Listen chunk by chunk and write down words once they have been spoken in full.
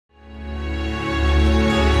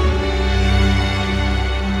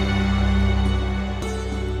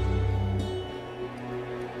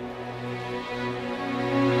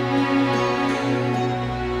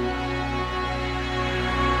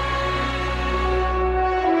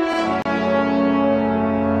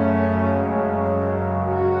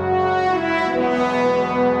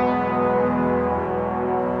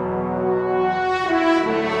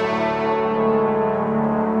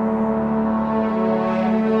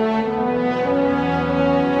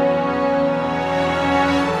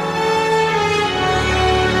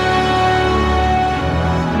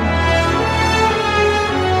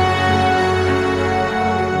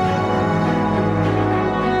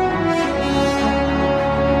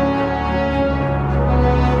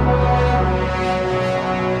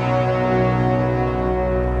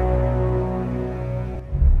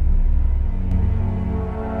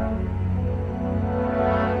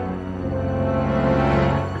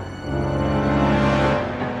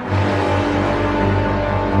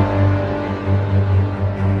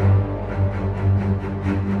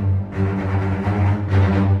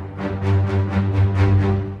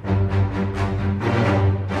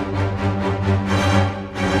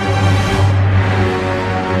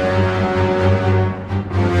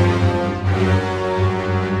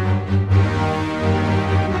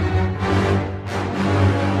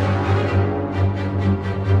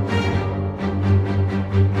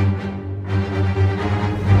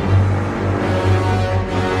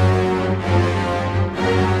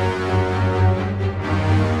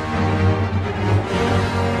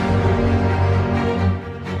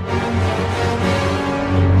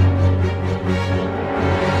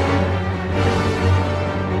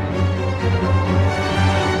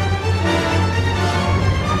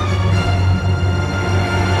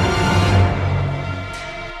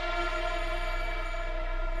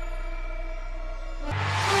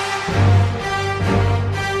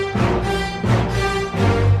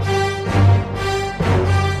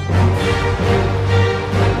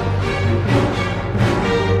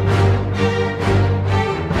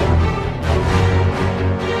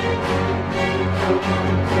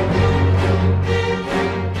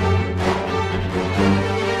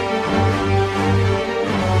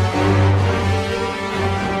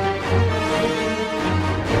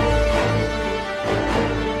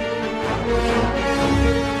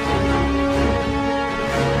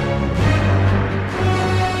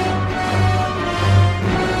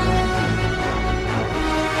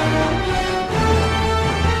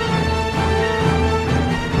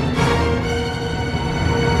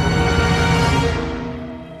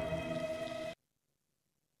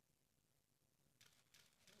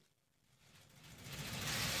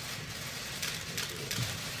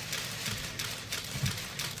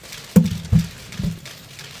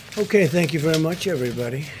Okay, thank you very much,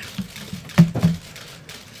 everybody.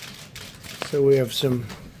 So we have some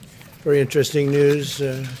very interesting news.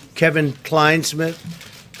 Kevin Clinesmith,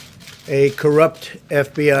 a corrupt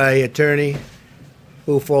FBI attorney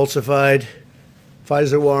who falsified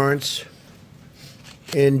FISA warrants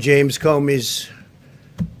in James Comey's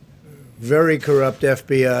very corrupt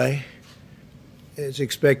FBI, is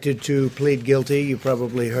expected to plead guilty. You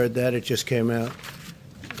probably heard that. It just came out.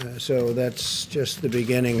 So that's just the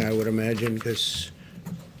beginning, I would imagine, because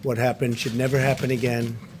what happened should never happen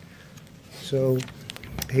again. So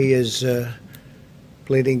he is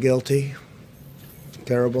pleading guilty.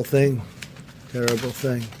 Terrible thing. Terrible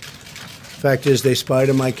thing. Fact is, they spied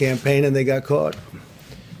on my campaign and they got caught.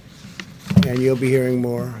 And you'll be hearing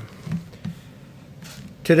more.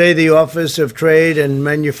 Today, the Office of Trade and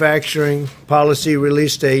Manufacturing Policy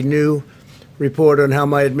released a new report on how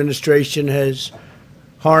my administration has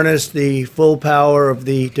harnessed the full power of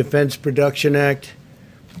the Defense Production Act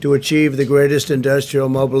to achieve the greatest industrial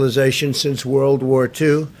mobilization since World War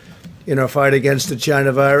II in our fight against the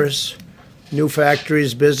China virus. New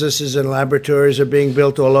factories, businesses, and laboratories are being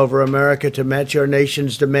built all over America to match our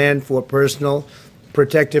nation's demand for personal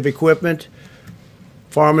protective equipment,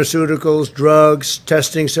 pharmaceuticals, drugs,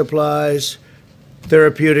 testing supplies,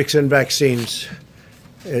 therapeutics, and vaccines.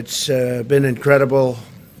 It's been incredible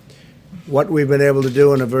what we've been able to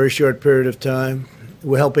do in a very short period of time.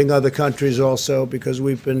 We're helping other countries also because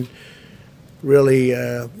we've been really,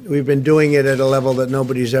 we've been doing it at a level that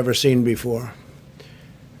nobody's ever seen before.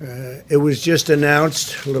 It was just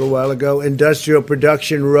announced a little while ago, industrial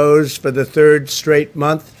production rose for the third straight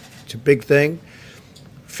month. It's a big thing.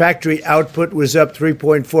 Factory output was up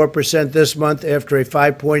 3.4% this month after a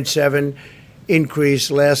 5.7% increase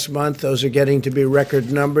last month. Those are getting to be record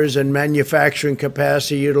numbers, and manufacturing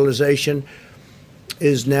capacity utilization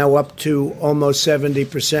is now up to almost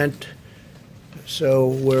 70%. So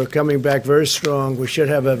we're coming back very strong. We should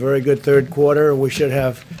have a very good third quarter. We should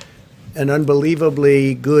have an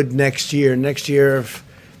unbelievably good next year. Next year, if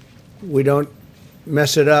we don't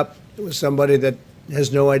mess it up with somebody that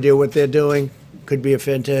has no idea what they're doing, could be a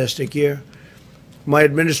fantastic year. My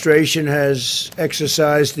administration has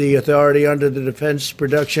exercised the authority under the Defense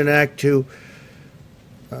Production Act to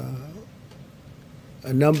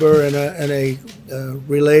a number and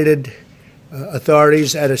related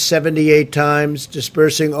authorities at 78 times,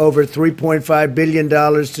 dispersing over $3.5 billion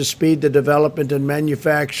to speed the development and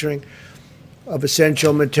manufacturing of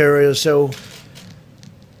essential materials. So,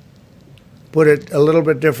 put it a little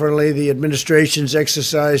bit differently, the administration's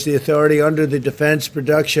exercised the authority under the Defense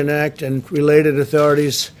Production Act and related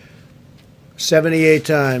authorities 78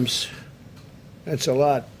 times. That's a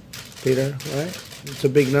lot, Peter, right? It's a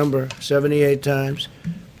big number, 78 times.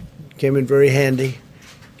 Came in very handy.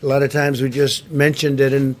 A lot of times we just mentioned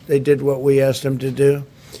it and they did what we asked them to do.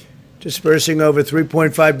 Dispersing over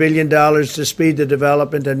 $3.5 billion to speed the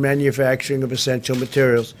development and manufacturing of essential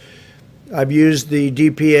materials. I've used the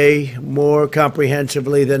DPA more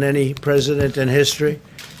comprehensively than any president in history.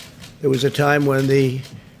 There was a time when the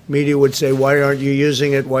media would say, why aren't you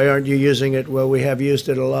using it? Why aren't you using it? Well, we have used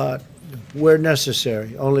it a lot. Where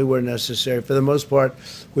necessary, only where necessary. For the most part,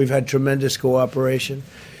 we've had tremendous cooperation.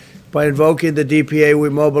 By invoking the DPA, we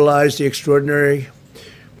mobilized the extraordinary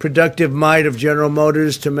productive might of General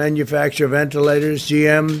Motors to manufacture ventilators.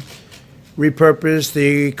 GM repurposed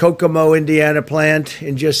the Kokomo, Indiana plant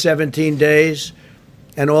in just 17 days,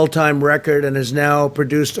 an all-time record, and has now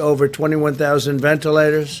produced over 21,000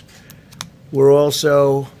 ventilators. We're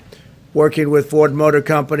also working with Ford Motor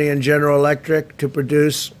Company and General Electric to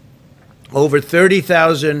produce over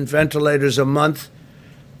 30,000 ventilators a month.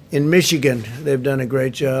 In Michigan, they've done a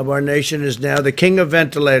great job. Our nation is now the king of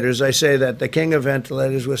ventilators. I say that, the king of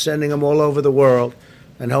ventilators. We're sending them all over the world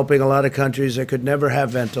and helping a lot of countries that could never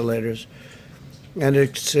have ventilators. And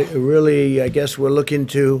it's really, I guess we're looking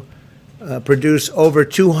to produce over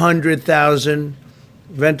 200,000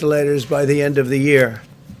 ventilators by the end of the year.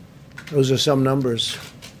 Those are some numbers.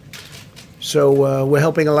 So we're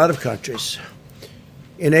helping a lot of countries.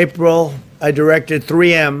 In April, I directed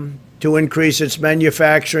 3M to increase its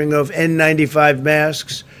manufacturing of N95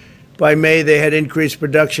 masks. By May, they had increased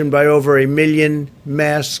production by over 1 million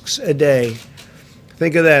masks a day.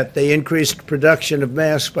 Think of that. They increased production of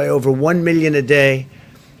masks by over 1 million a day.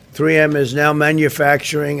 3M is now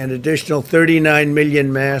manufacturing an additional 39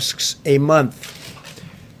 million masks a month.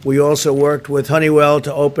 We also worked with Honeywell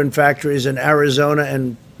to open factories in Arizona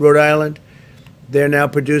and Rhode Island. They're now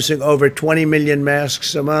producing over 20 million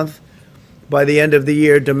masks a month. By the end of the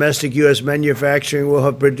year, domestic U.S. manufacturing will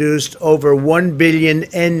have produced over 1 billion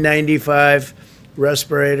N95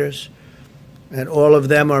 respirators, and all of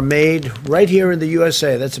them are made right here in the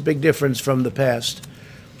USA. That's a big difference from the past.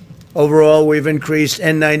 Overall, we've increased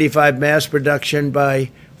N95 mass production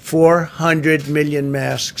by 400 million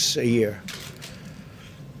masks a year.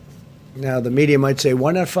 Now, the media might say,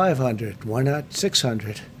 why not 500? Why not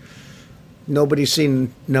 600? Nobody's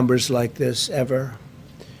seen numbers like this ever.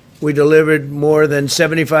 We delivered more than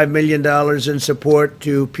 $75 million in support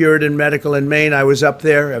to Puritan Medical in Maine. I was up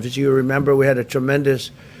there. As you remember, we had a tremendous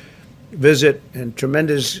visit and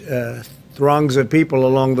tremendous throngs of people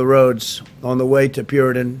along the roads on the way to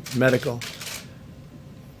Puritan Medical.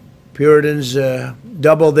 Puritans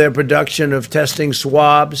doubled their production of testing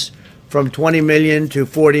swabs from 20 million to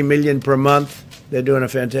 40 million per month. They're doing a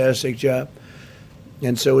fantastic job.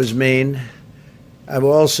 And so is Maine. I've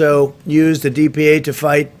also used the DPA to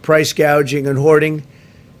fight price gouging and hoarding.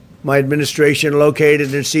 My administration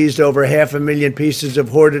located and seized over 500,000 pieces of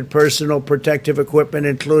hoarded personal protective equipment,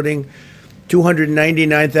 including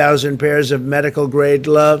 299,000 pairs of medical-grade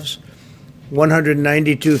gloves,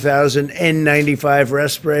 192,000 N95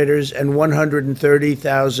 respirators, and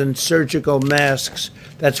 130,000 surgical masks.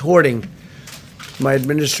 That's hoarding. My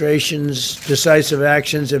administration's decisive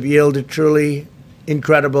actions have yielded truly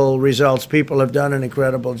incredible results. People have done an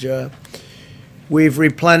incredible job. We've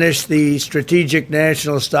replenished the strategic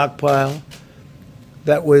national stockpile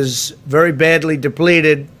that was very badly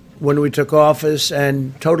depleted when we took office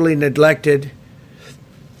and totally neglected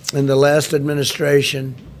in the last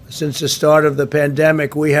administration. Since the start of the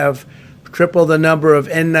pandemic, we have tripled the number of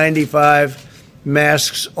N95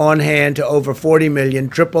 masks on hand to over 40 million,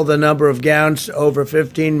 tripled the number of gowns to over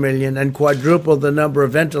 15 million, and quadrupled the number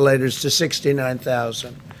of ventilators to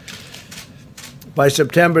 69,000. By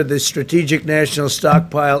September, the strategic national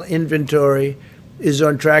stockpile inventory is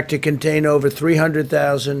on track to contain over 300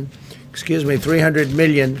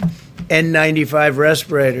 million N95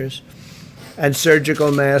 respirators and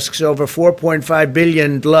surgical masks, over 4.5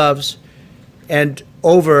 billion gloves, and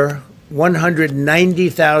over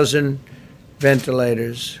 190,000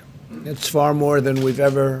 ventilators. It's far more than we've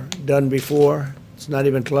ever done before. It's not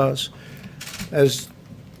even close. As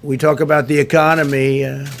we talk about the economy,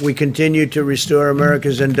 we continue to restore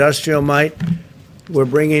America's industrial might. We're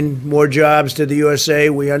bringing more jobs to the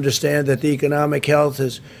USA. We understand that the economic health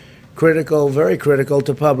is critical, very critical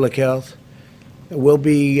to public health. We'll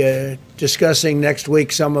be discussing next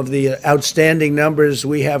week some of the outstanding numbers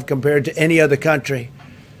we have compared to any other country.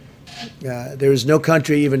 There is no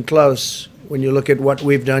country even close when you look at what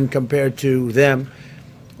we've done compared to them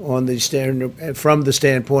on the from the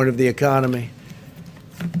standpoint of the economy,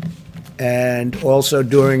 and also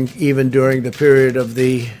even during the period of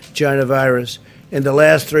the China virus. In the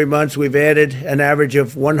last 3 months, we've added an average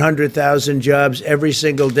of 100,000 jobs every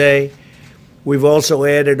single day. We've also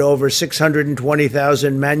added over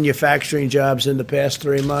 620,000 manufacturing jobs in the past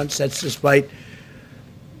 3 months. That's despite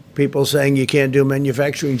people saying you can't do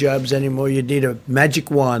manufacturing jobs anymore. You need a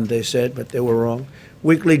magic wand, they said, but they were wrong.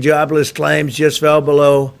 Weekly jobless claims just fell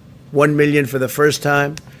below 1 million for the first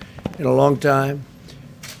time in a long time.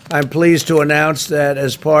 I'm pleased to announce that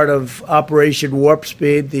as part of Operation Warp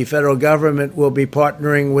Speed, the federal government will be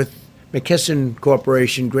partnering with McKesson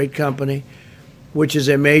Corporation, great company, which is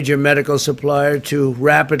a major medical supplier, to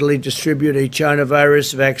rapidly distribute a China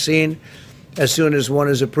virus vaccine as soon as one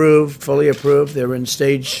is approved, fully approved. They're in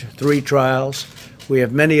stage 3 trials. We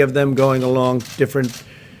have many of them going along different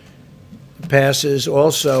passes,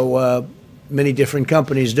 also many different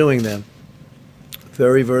companies doing them.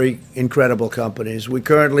 Very, very incredible companies. We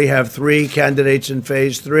currently have 3 candidates in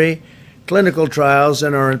phase 3 clinical trials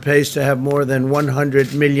and are on pace to have more than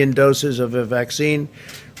 100 million doses of a vaccine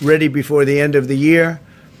ready before the end of the year,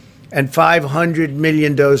 and 500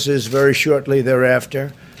 million doses very shortly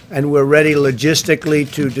thereafter. And we're ready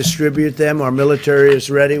logistically to distribute them. Our military is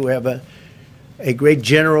ready. We have a great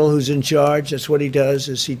general who's in charge. That's what he does,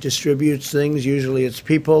 is he distributes things. Usually it's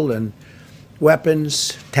people and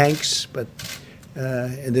weapons, tanks, but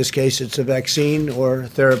in this case it's a vaccine or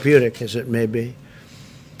therapeutic, as it may be.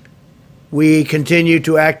 We continue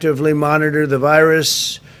to actively monitor the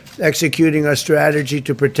virus, executing our strategy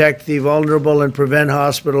to protect the vulnerable and prevent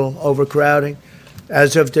hospital overcrowding.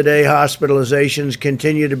 As of today, hospitalizations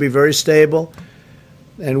continue to be very stable,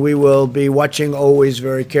 and we will be watching always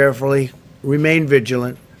very carefully. Remain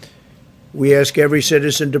vigilant. We ask every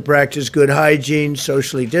citizen to practice good hygiene,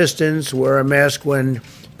 socially distance, wear a mask when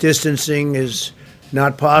distancing is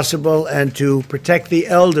not possible, and to protect the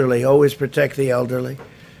elderly. Always protect the elderly.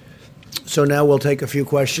 So now we'll take a few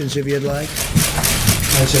questions if you'd like.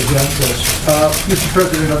 I say, John, please. Mr.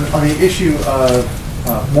 President, on the issue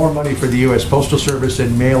of more money for the U.S. Postal Service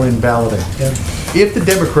and mail-in balloting, if the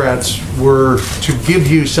Democrats were to give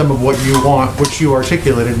you some of what you want, which you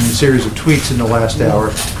articulated in a series of tweets in the last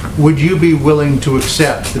hour, would you be willing to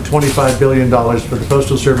accept the $25 billion for the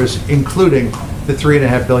Postal Service, including the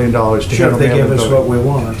 $3.5 billion to sure, they give us what we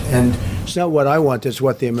want. And it's not what I want, it's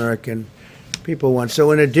what the American people want.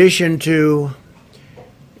 So in addition to,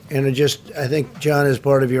 and I think, John, as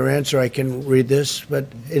part of your answer, I can read this, but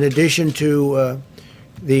in addition to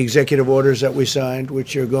the executive orders that we signed,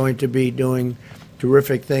 which are going to be doing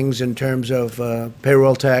terrific things in terms of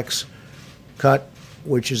payroll tax cut,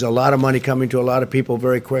 which is a lot of money coming to a lot of people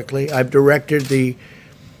very quickly. I've directed the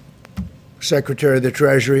Secretary of the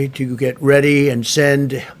Treasury to get ready and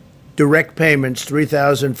send direct payments,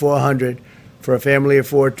 $3,400 for a family of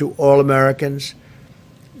four, to all Americans.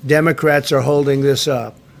 Democrats are holding this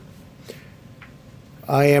up.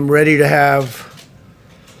 I am ready to have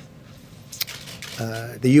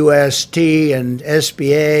the UST and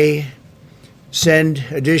SBA send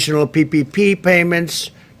additional PPP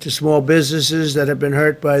payments to small businesses that have been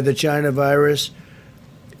hurt by the China virus.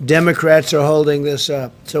 Democrats are holding this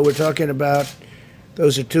up. So we're talking about,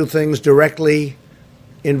 those are two things directly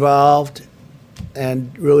involved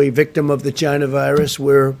and really victim of the China virus.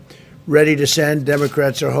 We're ready to send.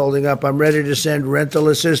 Democrats are holding up. I'm ready to send rental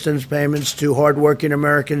assistance payments to hardworking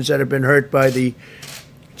Americans that have been hurt by the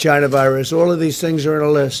China virus. All of these things are in a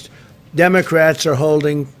list. Democrats are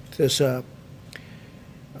holding this up.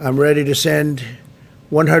 I'm ready to send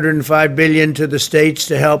 $105 billion to the states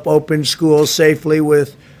to help open schools safely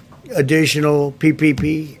with additional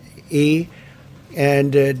PPE,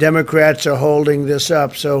 and Democrats are holding this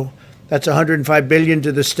up. So that's $105 billion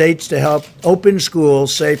to the states to help open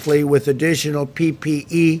schools safely with additional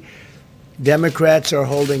PPE. Democrats are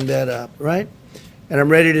holding that up, right? And I'm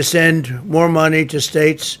ready to send more money to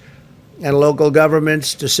states and local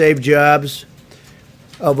governments to save jobs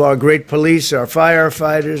of our great police, our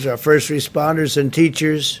firefighters, our first responders, and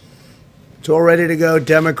teachers. It's all ready to go.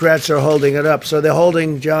 Democrats are holding it up. So they're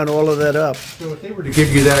holding, John, all of that up. So if they were to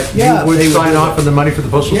give you that, you would sign off on the money for the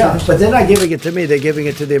Postal Service? But they're not giving it to me. They're giving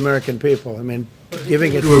it to the American people. I mean,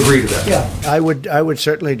 giving it. You agree to that? Yeah, I would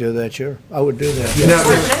certainly do that, sure. I would do that.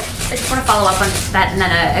 Yeah. I just want to follow up on that, and then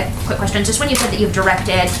a quick question. Just when you said that you've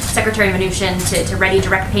directed Secretary Mnuchin to ready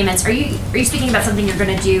direct payments, are you speaking about something you're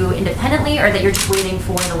going to do independently, or that you're just waiting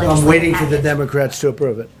for the legislative I'm waiting for package? the Democrats to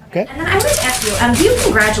approve it. Okay. And then I wanted to ask you, you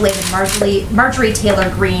congratulated Marjorie Taylor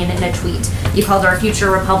Greene in a tweet. You called her a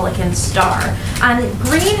future Republican star.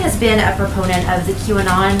 Greene has been a proponent of the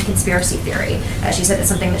QAnon conspiracy theory. She said it's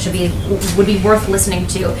something that would be worth listening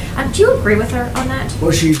to. Do you agree with her on that?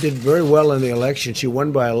 Well, she did very well in the election. She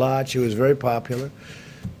won by a lot. She was very popular.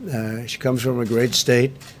 She comes from a great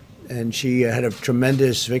state, and she had a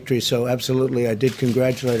tremendous victory. So absolutely, I did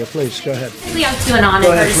congratulate her. Please, go ahead. Specifically on QAnon and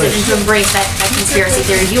her decision to embrace that conspiracy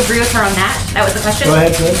theory. Do you agree with her on that? That was the question? Go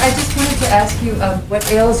ahead, please. I just wanted to ask you,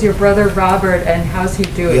 what ails your brother Robert, and how's he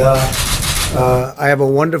doing? Yeah, I have a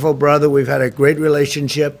wonderful brother. We've had a great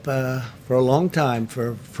relationship for a long time,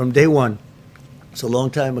 from day one. It's a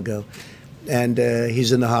long time ago. And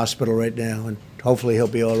he's in the hospital right now, and hopefully he'll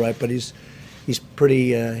be all right. But he's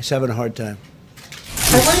having a hard time.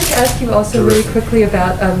 I wanted to ask you also really quickly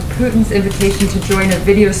about Putin's invitation to join a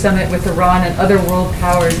video summit with Iran and other world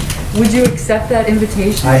powers. Would you accept that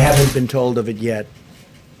invitation? I haven't been told of it yet.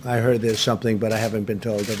 I heard there's something, but I haven't been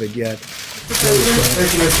told of it yet.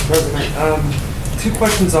 Thank you, Mr. President. Two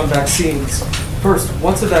questions on vaccines. First,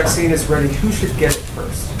 once a vaccine is ready, who should get it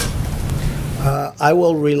first? I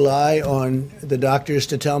will rely on the doctors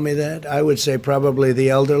to tell me that. I would say probably the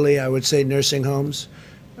elderly. I would say nursing homes.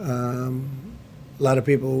 A lot of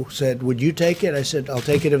people said, would you take it? I said, I'll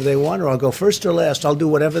take it if they want, or I'll go first or last. I'll do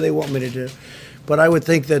whatever they want me to do. But I would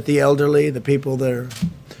think that the elderly, the people that are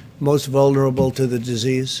most vulnerable to the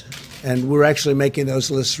disease, and we're actually making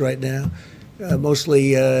those lists right now,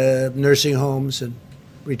 mostly nursing homes and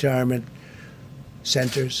retirement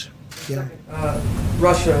centers. Yeah.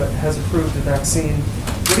 Russia has approved the vaccine.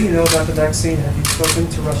 What do you know about the vaccine? Have you spoken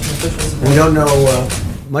to Russian officials about it? We don't know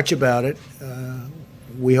much about it.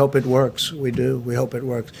 We hope it works. We do. We hope it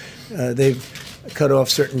works. They've cut off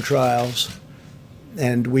certain trials,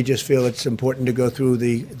 and we just feel it's important to go through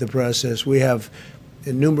the process. We have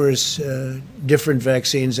numerous different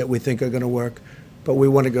vaccines that we think are going to work, but we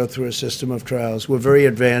want to go through a system of trials. We're very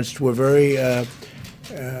advanced. We're very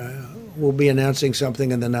we'll be announcing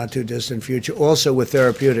something in the not-too-distant future, also with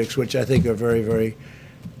therapeutics, which I think are very, very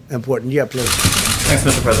important. Yeah, please. Thanks,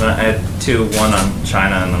 Mr. President. I had two, one on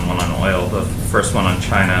China and then one on oil. The first one on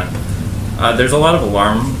China. There's a lot of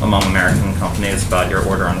alarm among American companies about your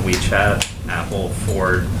order on WeChat, Apple,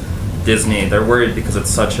 Ford, Disney. They're worried because it's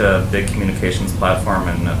such a big communications platform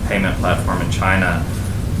and a payment platform in China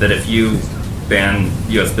that if you ban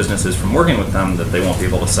U.S. businesses from working with them, that they won't be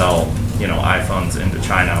able to sell, iPhones into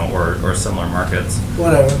China or similar markets.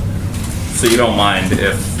 Whatever. So you don't mind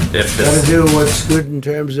if this... Got to do what's good in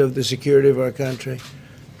terms of the security of our country.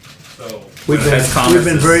 So We've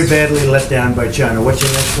been very badly let down by China. What's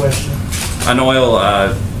your next question? On oil,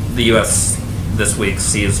 the U.S. this week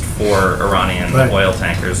seized 4 Iranian oil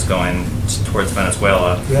tankers going towards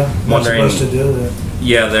Venezuela. Yeah, not supposed to do that.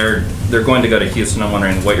 Yeah, they're going to go to Houston. I'm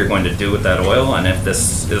wondering what you're going to do with that oil, and if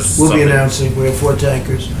this is We'll be announcing. We have 4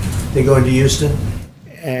 tankers. They're going to Houston,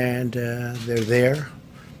 and they're there.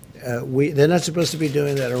 They're not supposed to be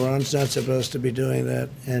doing that. Iran's not supposed to be doing that.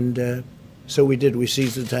 And so we did. We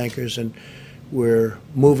seized the tankers, and we're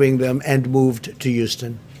moving them and moved to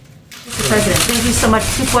Houston. Mr. President, thank you so much.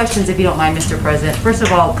 2 questions, if you don't mind, Mr. President. First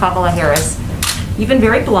of all, Kamala Harris, you've been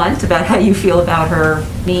very blunt about how you feel about her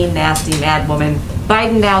mean, nasty, mad woman.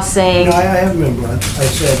 Biden now saying... No, I haven't been blunt. I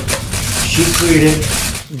said she treated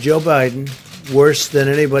Joe Biden worse than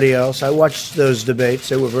anybody else. I watched those debates.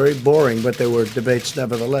 They were very boring, but they were debates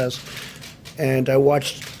nevertheless. And I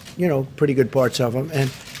watched, pretty good parts of them. And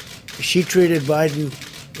she treated Biden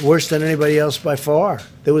worse than anybody else by far.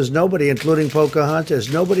 There was nobody, including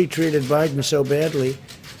Pocahontas, nobody treated Biden so badly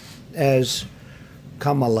as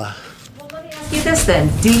Kamala. Well, let me ask you this then.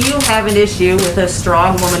 Do you have an issue with a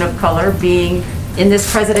strong woman of color being in this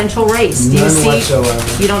presidential race? None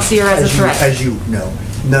whatsoever. You don't see her as a threat? As you know,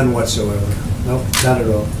 none whatsoever. Nope, not at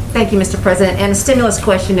all. Thank you, Mr. President. And a stimulus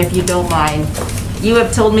question, if you don't mind. You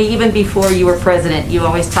have told me even before you were president, you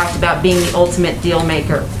always talked about being the ultimate deal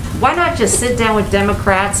maker. Why not just sit down with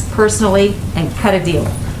Democrats personally and cut a deal?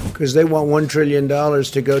 Because they want $1 trillion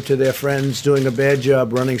to go to their friends doing a bad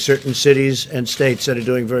job running certain cities and states that are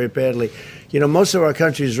doing very badly. Most of our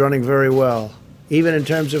country is running very well. Even in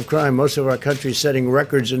terms of crime, most of our country is setting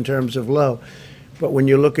records in terms of low. But when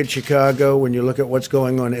you look at Chicago, when you look at what's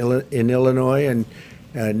going on in Illinois and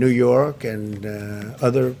New York and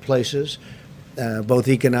other places, both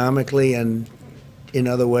economically and in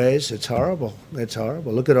other ways, it's horrible. It's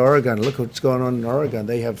horrible. Look at Oregon. Look what's going on in Oregon.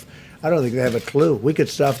 I don't think they have a clue. We could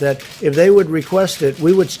stop that. If they would request it,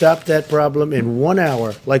 we would stop that problem in 1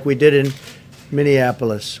 hour, like we did in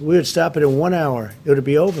Minneapolis. We would stop it in 1 hour. It would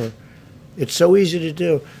be over. It's so easy to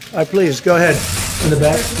do. Please, go ahead. In the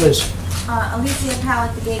back, please. Alicia Powell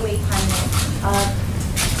at the Gateway Pioneer.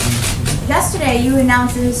 Yesterday, you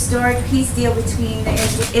announced a historic peace deal between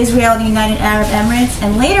Israel and the United Arab Emirates,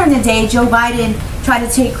 and later in the day, Joe Biden tried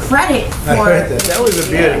to take credit for I heard that. That was a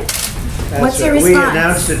beauty. What's your response? We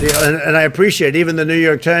announced the deal, and I appreciate it. Even the New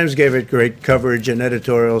York Times gave it great coverage and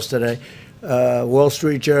editorials today. Wall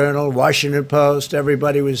Street Journal, Washington Post,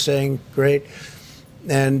 everybody was saying great.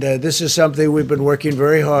 And this is something we've been working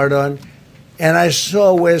very hard on. And I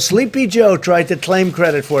saw where Sleepy Joe tried to claim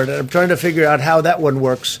credit for it. And I'm trying to figure out how that one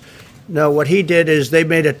works. No, what he did is they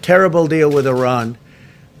made a terrible deal with Iran.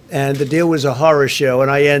 And the deal was a horror show,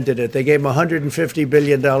 and I ended it. They gave him $150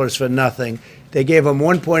 billion for nothing. They gave him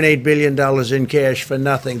 $1.8 billion in cash for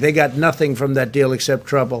nothing. They got nothing from that deal except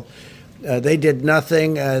trouble. They did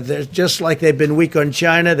nothing. They're just like they've been weak on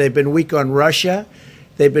China. They've been weak on Russia.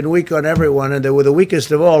 They've been weak on everyone, and they were the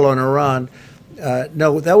weakest of all on Iran.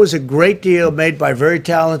 No, that was a great deal made by very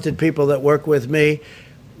talented people that work with me,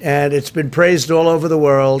 and it's been praised all over the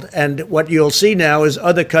world. And what you'll see now is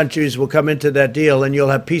other countries will come into that deal, and you'll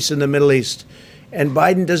have peace in the Middle East. And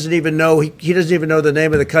Biden doesn't even know, he doesn't even know the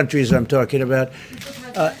name of the countries I'm talking about.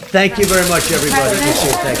 Thank you very much, everybody.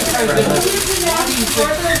 Thank you.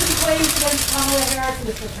 Further complaints against Kamala Harris,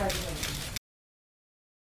 Mr. President?